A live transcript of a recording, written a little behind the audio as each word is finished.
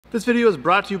This video is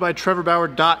brought to you by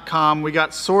TrevorBauer.com. We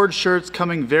got sword shirts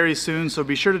coming very soon, so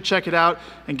be sure to check it out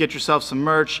and get yourself some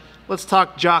merch. Let's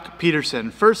talk Joc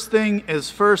Pederson. First thing is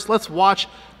first, let's watch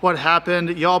what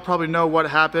happened. Y'all probably know what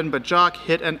happened, but Joc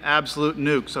hit an absolute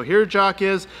nuke. So here Joc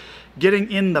is getting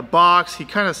in the box. He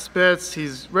kind of spits.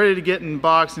 He's ready to get in the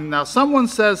box, and now someone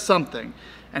says something,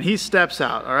 and he steps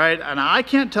out, all right? And I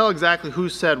can't tell exactly who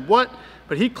said what,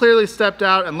 but he clearly stepped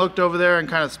out and looked over there and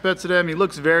kind of spits at him. He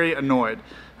looks very annoyed.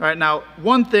 All right, now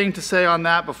one thing to say on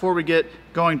that before we get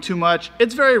going too much,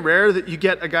 it's very rare that you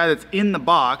get a guy that's in the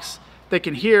box that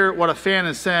can hear what a fan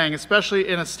is saying, especially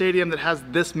in a stadium that has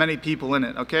this many people in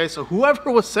it, okay? So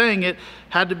whoever was saying it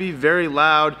had to be very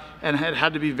loud and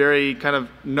had to be very kind of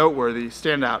noteworthy,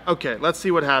 stand out. Okay, let's see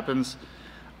what happens.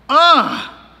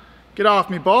 Get off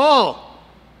me, ball.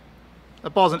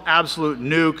 That ball's an absolute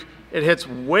nuke. It hits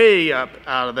way up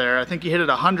out of there. I think he hit it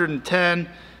 110.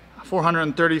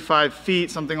 435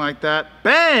 feet, something like that.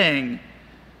 Bang!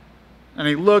 And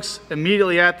he looks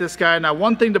immediately at this guy. Now,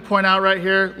 one thing to point out right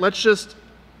here, let's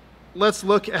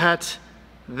look at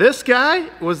this guy.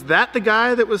 Was that the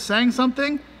guy that was saying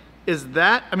something? Is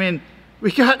that, I mean,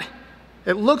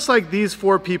 it looks like these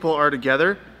four people are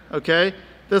together, okay?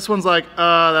 This one's like,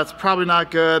 that's probably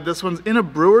not good. This one's in a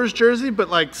Brewers jersey, but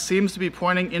like seems to be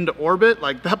pointing into orbit.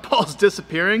 Like that ball's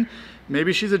disappearing.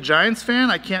 Maybe she's a Giants fan,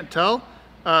 I can't tell.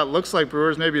 Looks like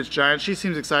Brewers, maybe it's Giants. She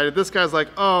seems excited. This guy's like,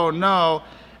 oh no.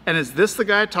 And is this the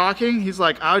guy talking? He's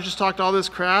like, I just talked all this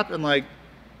crap and like,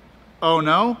 oh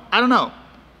no? I don't know.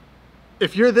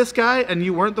 If you're this guy and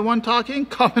you weren't the one talking,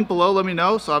 comment below, let me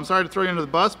know. So I'm sorry to throw you under the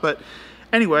bus, but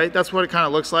anyway, that's what it kind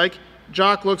of looks like.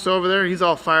 Joc looks over there and he's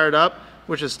all fired up,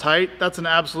 which is tight. That's an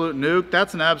absolute nuke.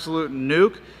 That's an absolute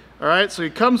nuke. All right, so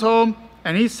he comes home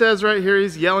and he says right here,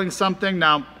 he's yelling something.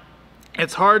 Now,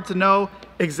 it's hard to know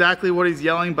exactly what he's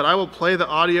yelling, but I will play the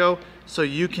audio so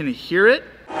you can hear it.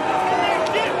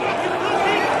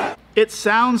 It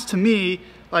sounds to me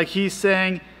like he's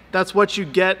saying, that's what you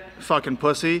get, fucking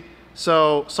pussy.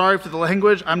 So sorry for the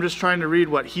language, I'm just trying to read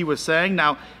what he was saying.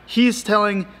 Now, he's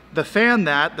telling the fan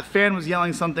that, the fan was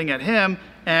yelling something at him,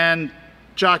 and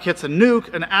Joc hits a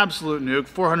nuke, an absolute nuke,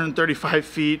 435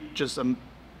 feet, just an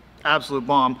absolute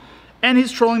bomb, and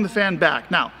he's trolling the fan back.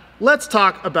 Now, let's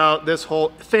talk about this whole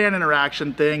fan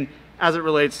interaction thing as it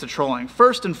relates to trolling.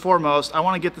 First and foremost, I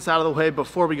want to get this out of the way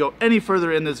before we go any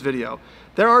further in this video.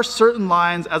 There are certain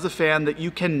lines as a fan that you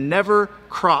can never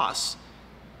cross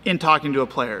in talking to a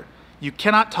player. You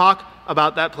cannot talk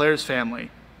about that player's family.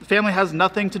 The family has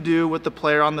nothing to do with the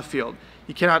player on the field.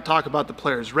 You cannot talk about the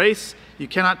player's race. You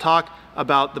cannot talk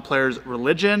about the player's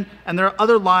religion. And there are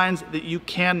other lines that you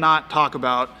cannot talk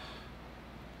about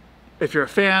if you're a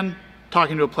fan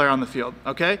talking to a player on the field,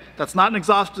 okay? That's not an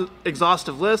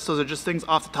exhaustive list. Those are just things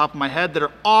off the top of my head that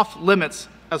are off limits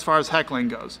as far as heckling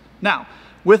goes. Now,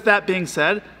 with that being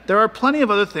said, there are plenty of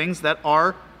other things that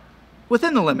are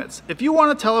within the limits. If you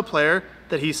want to tell a player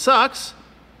that he sucks,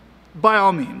 by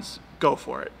all means, go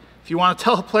for it. If you want to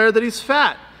tell a player that he's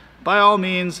fat, by all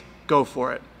means, go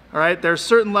for it, all right? There's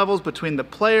certain levels between the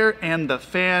player and the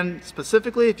fan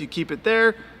specifically. If you keep it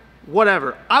there,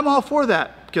 whatever. I'm all for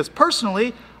that because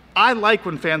personally, I like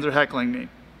when fans are heckling me.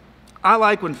 I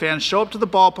like when fans show up to the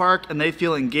ballpark and they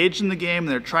feel engaged in the game and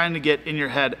they're trying to get in your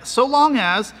head, so long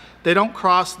as they don't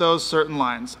cross those certain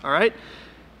lines, all right?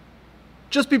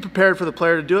 Just be prepared for the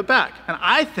player to do it back. And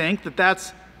I think that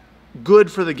that's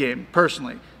good for the game,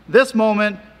 personally. This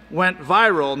moment went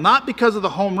viral, not because of the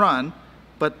home run,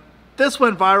 but this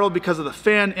went viral because of the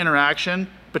fan interaction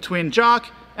between Joc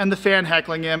and the fan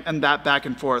heckling him and that back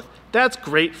and forth. That's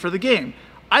great for the game.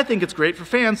 I think it's great for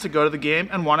fans to go to the game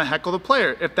and want to heckle the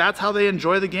player. If that's how they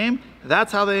enjoy the game,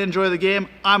 that's how they enjoy the game.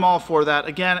 I'm all for that.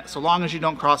 Again, so long as you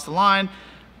don't cross the line.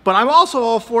 But I'm also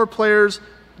all for players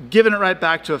giving it right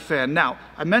back to a fan. Now,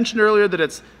 I mentioned earlier that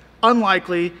it's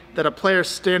unlikely that a player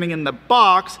standing in the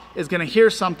box is going to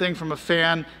hear something from a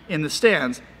fan in the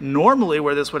stands. Normally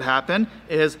where this would happen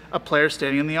is a player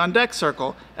standing in the on-deck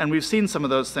circle, and we've seen some of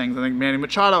those things. I think Manny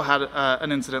Machado had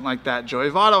an incident like that.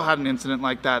 Joey Votto had an incident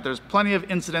like that. There's plenty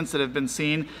of incidents that have been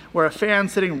seen where a fan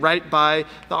sitting right by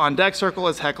the on-deck circle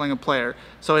is heckling a player.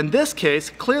 So in this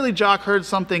case, clearly Joc heard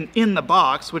something in the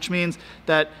box, which means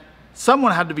that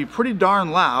someone had to be pretty darn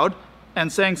loud and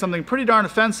saying something pretty darn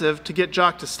offensive to get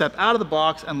Joc to step out of the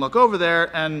box and look over there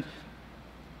and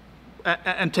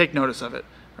take notice of it,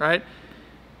 right?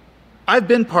 I've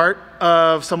been part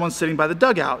of someone sitting by the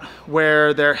dugout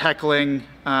where they're heckling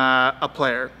a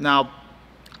player. Now,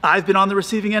 I've been on the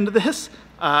receiving end of this.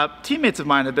 Teammates of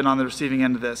mine have been on the receiving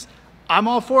end of this. I'm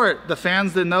all for it. The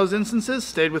fans in those instances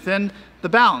stayed within the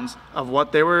bounds of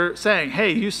what they were saying.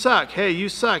 Hey, you suck. Hey, you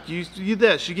suck. You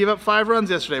this. You gave up 5 runs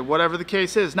yesterday, whatever the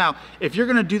case is. Now, if you're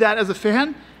going to do that as a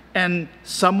fan and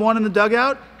someone in the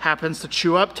dugout happens to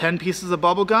chew up 10 pieces of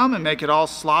bubble gum and make it all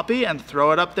sloppy and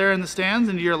throw it up there in the stands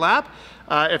into your lap,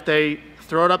 if they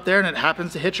throw it up there and it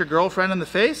happens to hit your girlfriend in the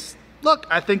face, look,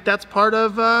 I think that's part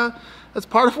of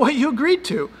what you agreed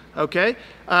to, okay?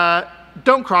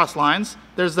 Don't cross lines.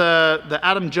 There's the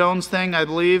Adam Jones thing, I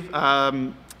believe,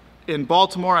 in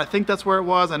Baltimore. I think that's where it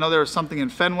was. I know there was something in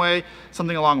Fenway,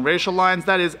 something along racial lines.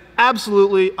 That is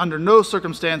absolutely, under no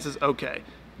circumstances, okay.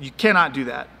 You cannot do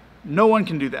that. No one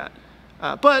can do that.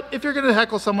 But if you're going to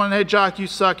heckle someone, hey, Jock, you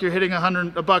suck, you're hitting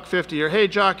 $150, or hey,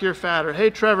 Jock, you're fat, or hey,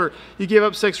 Trevor, you gave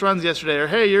up 6 runs yesterday, or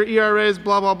hey, your ERA is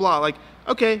blah, blah, blah. Like,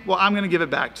 okay, well, I'm going to give it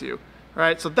back to you. All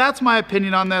right, so that's my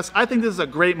opinion on this. I think this is a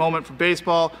great moment for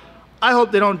baseball. I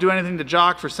hope they don't do anything to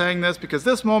Jock for saying this, because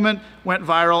this moment went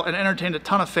viral and entertained a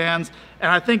ton of fans,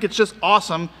 and I think it's just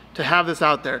awesome to have this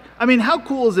out there. I mean, how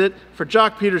cool is it for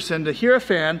Jock Pederson to hear a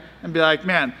fan and be like,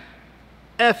 man,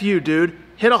 F you, dude,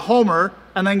 hit a homer,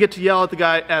 and then get to yell at the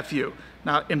guy, F you.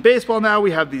 Now, in baseball now,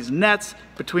 we have these nets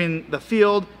between the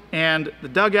field and the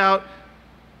dugout.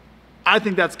 I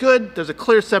think that's good. There's a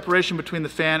clear separation between the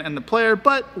fan and the player,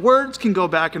 but words can go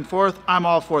back and forth. I'm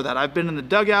all for that. I've been in the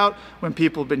dugout when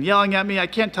people have been yelling at me. I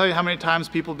can't tell you how many times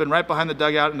people have been right behind the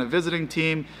dugout in a visiting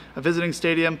team, a visiting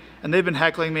stadium, and they've been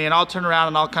heckling me, and I'll turn around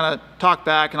and I'll kind of talk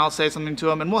back and I'll say something to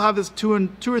them, and we'll have this 2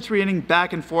 or 3 inning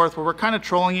back and forth where we're kind of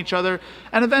trolling each other,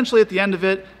 and eventually at the end of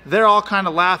it, they're all kind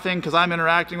of laughing because I'm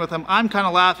interacting with them. I'm kind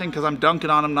of laughing because I'm dunking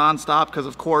on them nonstop because,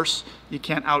 of course, you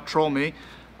can't out-troll me.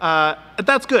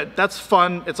 That's good. That's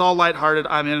fun. It's all lighthearted.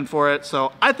 I'm in for it.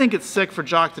 So I think it's sick for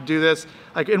Jock to do this.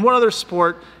 Like, in what other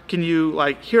sport can you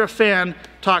like hear a fan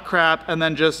talk crap and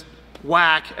then just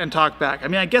whack and talk back? I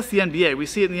mean, I guess the NBA. We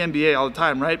see it in the NBA all the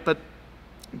time, right? But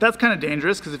that's kind of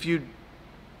dangerous because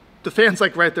the fan's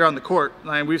like right there on the court.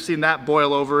 I mean, we've seen that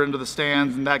boil over into the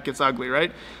stands and that gets ugly,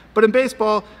 right? But in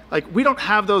baseball, like, we don't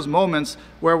have those moments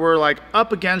where we're like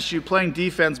up against you playing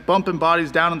defense, bumping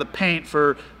bodies down in the paint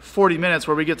for 40 minutes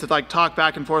where we get to like talk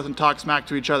back and forth and talk smack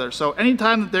to each other. So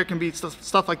anytime that there can be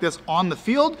stuff like this on the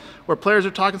field where players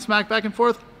are talking smack back and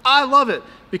forth, I love it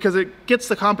because it gets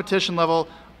the competition level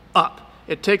up.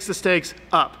 It takes the stakes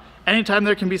up. Anytime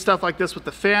there can be stuff like this with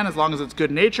the fan, as long as it's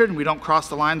good-natured and we don't cross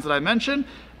the lines that I mentioned,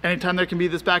 anytime there can be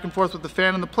this back and forth with the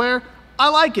fan and the player, I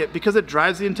like it because it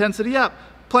drives the intensity up.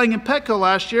 Playing in Petco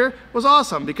last year was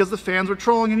awesome because the fans were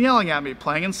trolling and yelling at me.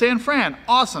 Playing in San Fran,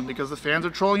 awesome because the fans are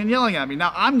trolling and yelling at me.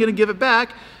 Now I'm going to give it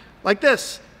back like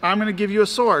this. I'm going to give you a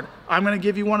sword. I'm going to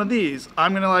give you one of these.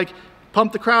 I'm going to like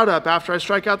pump the crowd up after I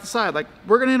strike out the side. Like,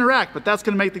 we're going to interact, but that's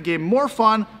going to make the game more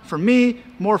fun for me,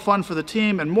 more fun for the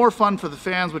team, and more fun for the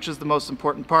fans, which is the most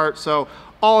important part. So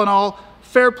all in all,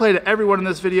 fair play to everyone in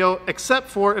this video, except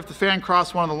for if the fan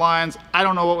crossed one of the lines. I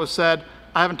don't know what was said.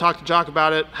 I haven't talked to Jock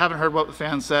about it, haven't heard what the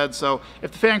fan said, so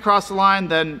if the fan crossed the line,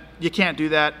 then you can't do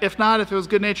that. If not, if it was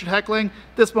good-natured heckling,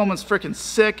 this moment's freaking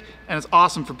sick, and it's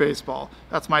awesome for baseball.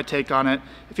 That's my take on it.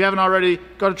 If you haven't already,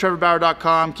 go to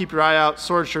trevorbauer.com, keep your eye out,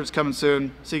 Sword shirt's coming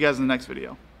soon. See you guys in the next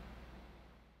video.